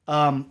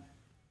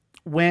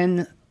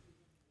 When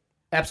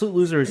Absolute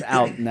Loser is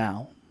out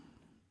now,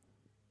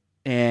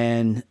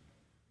 and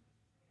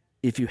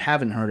if you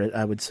haven't heard it,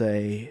 I would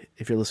say,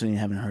 if you're listening and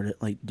haven't heard it,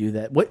 like, do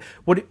that. What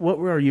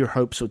were your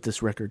hopes with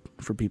this record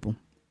for people?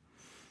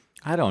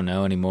 I don't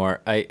know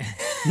anymore.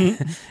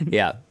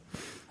 Yeah.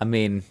 I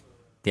mean,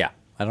 yeah,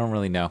 I don't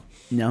really know.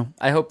 No,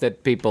 I hope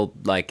that people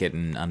like it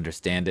and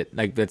understand it.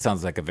 Like, that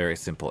sounds like a very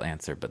simple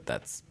answer, but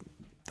that's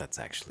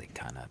actually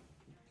kind of,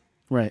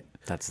 right.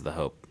 that's the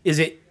hope. Is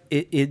it?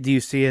 Do you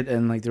see it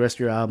and like the rest of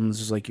your albums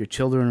as like your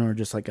children, or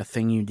just like a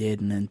thing you did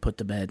and then put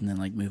to bed and then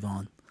like move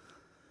on?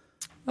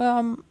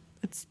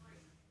 It's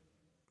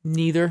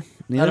neither.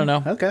 Neither? I don't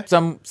know. Okay.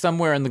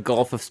 Somewhere in the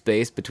gulf of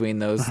space between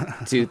those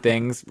two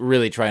things.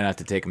 Really try not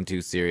to take them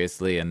too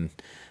seriously, and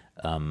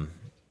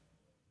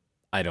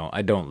I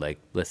don't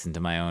like listen to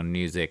my own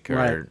music, or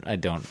Right. I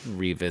don't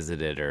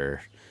revisit it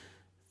or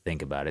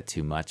think about it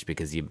too much,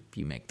 because you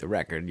make the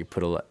record, you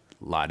put a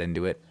lot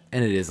into it,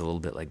 and it is a little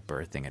bit like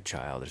birthing a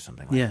child or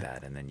something like Yeah.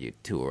 that, and then you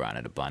tour on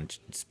it a bunch,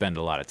 spend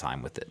a lot of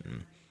time with it,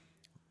 and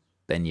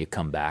then you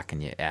come back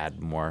and you add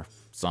more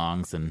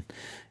songs, and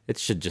it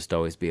should just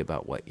always be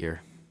about what you're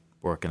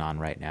working on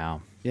right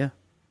now. Yeah,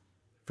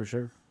 for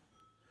sure.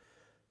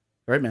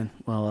 All right, man.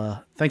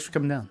 Well, thanks for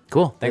coming down.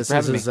 Cool. Thanks for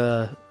having me. This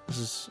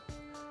is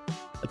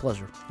a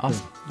pleasure.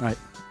 Awesome. All right.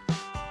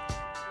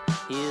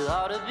 You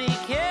ought to be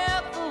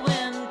careful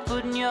when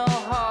putting your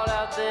heart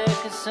out there,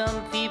 'cause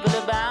some people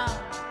are bound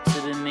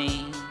to be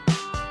mean.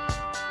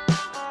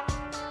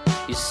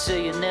 You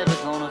say you're never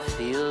gonna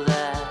feel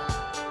that,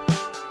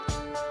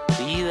 but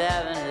you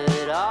haven't heard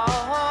it all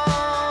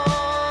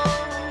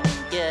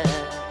yet.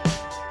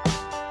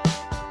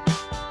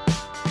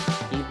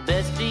 You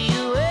best be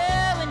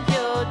aware when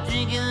you're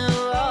drinking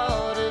the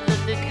water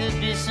that there could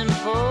be some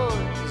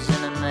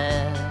poison in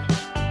there.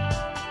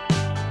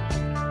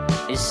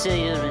 You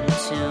say you're in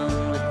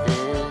tune with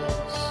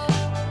this,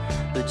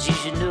 but you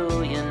should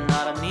know you're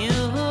not immune,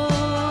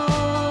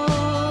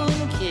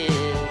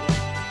 kid.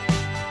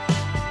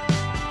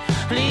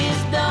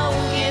 Please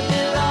don't get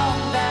me wrong,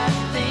 bad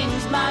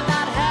things might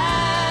not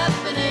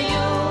happen to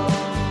you.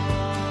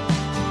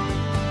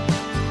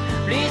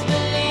 Please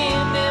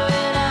believe me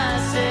when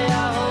I say I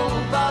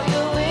hope all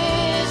your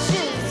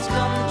wishes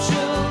come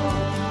true.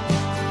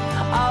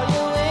 All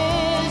your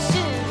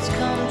wishes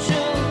come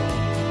true.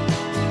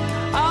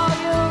 All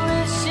your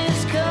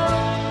wishes come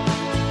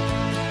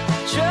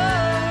true.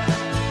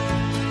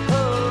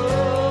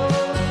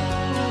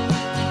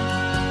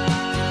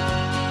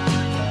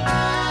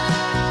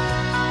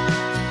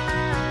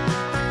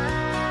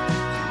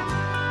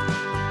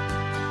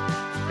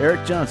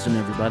 Eric Johnson,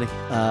 everybody.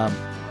 I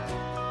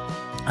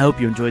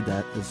hope you enjoyed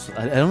that.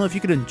 I don't know if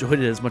you could have enjoyed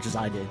it as much as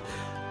I did.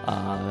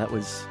 That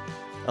was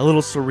a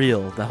little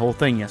surreal, the whole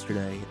thing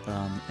yesterday,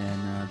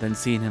 and then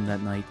seeing him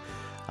that night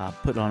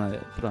put on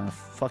a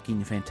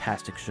fucking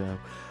fantastic show,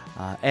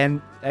 and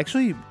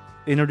actually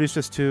introduced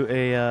us to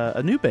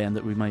a new band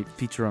that we might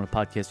feature on a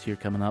podcast here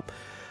coming up.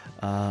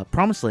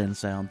 Promised Land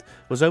Sound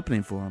was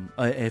opening for him,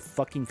 a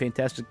fucking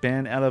fantastic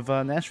band out of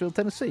Nashville,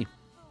 Tennessee.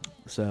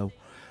 So.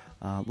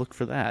 Look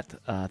for that.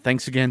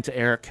 Thanks again to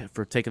Eric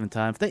for taking the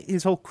time.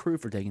 His whole crew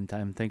for taking the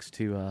time. Thanks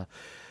to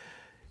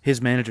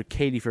his manager,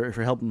 Katie, for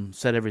helping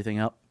set everything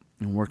up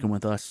and working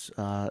with us.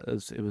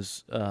 It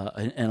was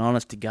an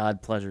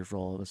honest-to-God pleasure for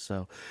all of us.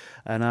 So,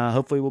 and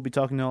hopefully we'll be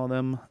talking to all of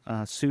them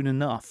soon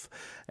enough.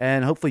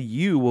 And hopefully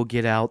you will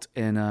get out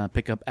and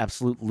pick up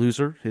Absolute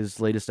Loser, his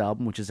latest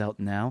album, which is out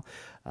now.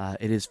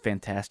 It is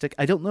fantastic.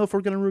 I don't know if we're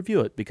going to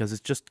review it because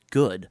it's just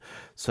good.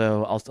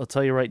 So I'll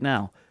tell you right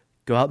now,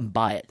 go out and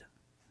buy it.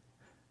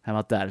 How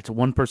about that? It's a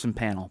one-person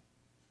panel.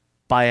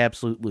 Buy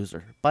Absolute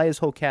Loser. Buy his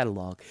whole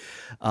catalog.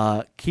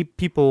 Keep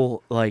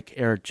people like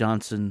Eric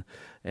Johnson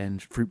and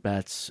Fruit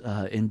Bats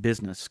in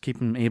business. Keep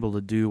them able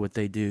to do what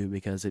they do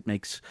because it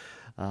makes,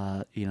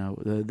 the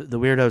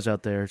weirdos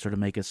out there sort of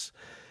make us.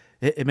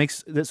 It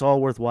makes this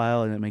all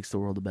worthwhile and it makes the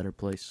world a better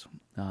place,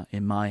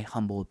 in my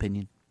humble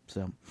opinion.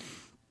 So.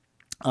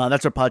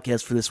 That's our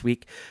podcast for this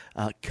week.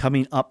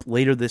 Coming up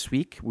later this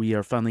week, we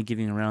are finally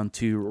getting around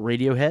to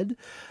Radiohead.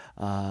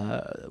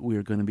 We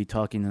are going to be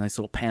talking a nice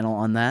little panel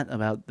on that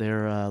about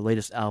their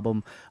latest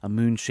album, A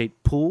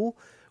Moon-Shaped Pool.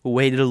 We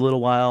waited a little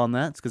while on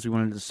that. It's because we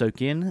wanted it to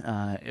soak in.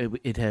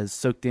 It has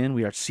soaked in.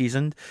 We are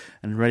seasoned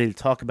and ready to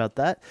talk about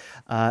that.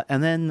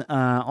 And then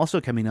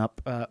also coming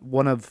up,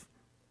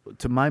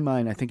 to my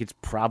mind, I think it's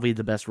probably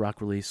the best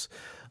rock release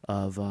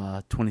of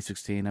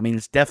 2016. I mean,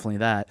 it's definitely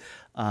that.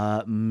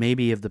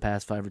 Maybe of the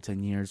past 5 or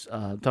 10 years.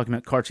 Talking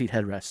about Car Seat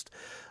Headrest.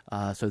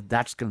 So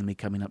that's going to be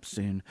coming up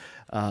soon.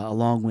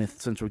 Along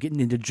with, since we're getting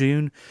into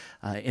June,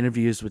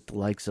 interviews with the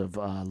likes of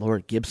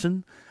Laura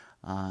Gibson,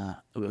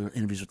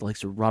 interviews with the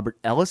likes of Robert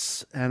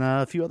Ellis, and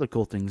a few other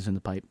cool things in the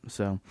pipe.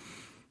 So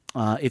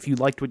if you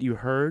liked what you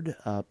heard,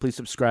 please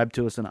subscribe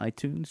to us on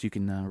iTunes. You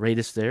can rate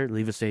us there.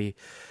 Leave us a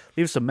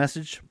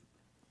message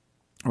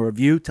or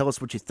review. Tell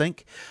us what you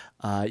think.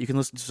 You can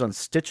listen to us on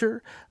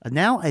Stitcher.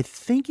 Now I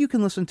think you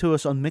can listen to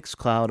us on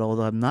Mixcloud,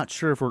 although I'm not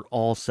sure if we're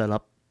all set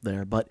up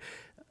there. But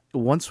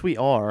once we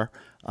are,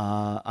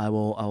 I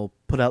will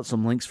put out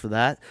some links for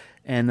that,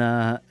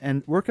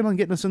 and working on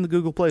getting us in the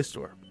Google Play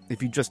Store.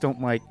 If you just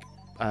don't like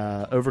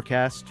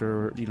Overcast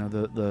or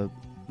the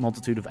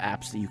multitude of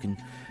apps that you can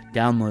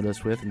download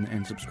us with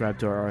and subscribe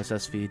to our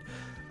RSS feed,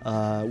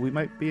 we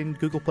might be in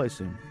Google Play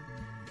soon.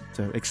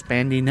 So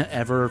expanding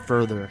ever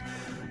further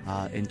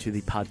into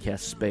the podcast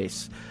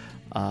space.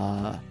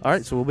 All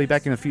right, so we'll be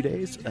back in a few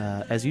days.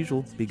 As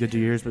usual, be good to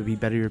your ears, but be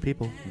better to your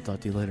people. We'll talk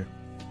to you later.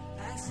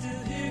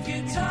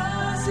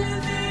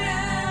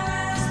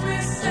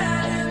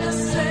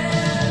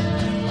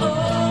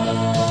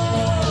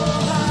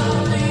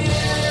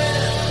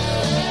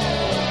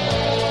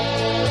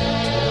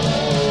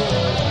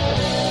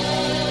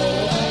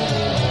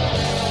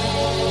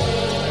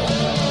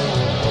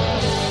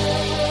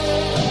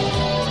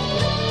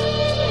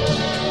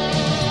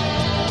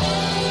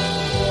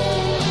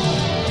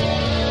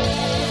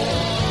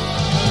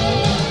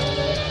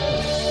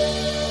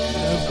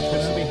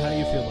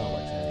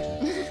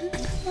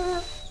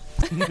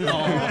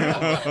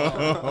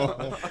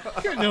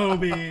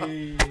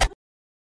 Kenobi.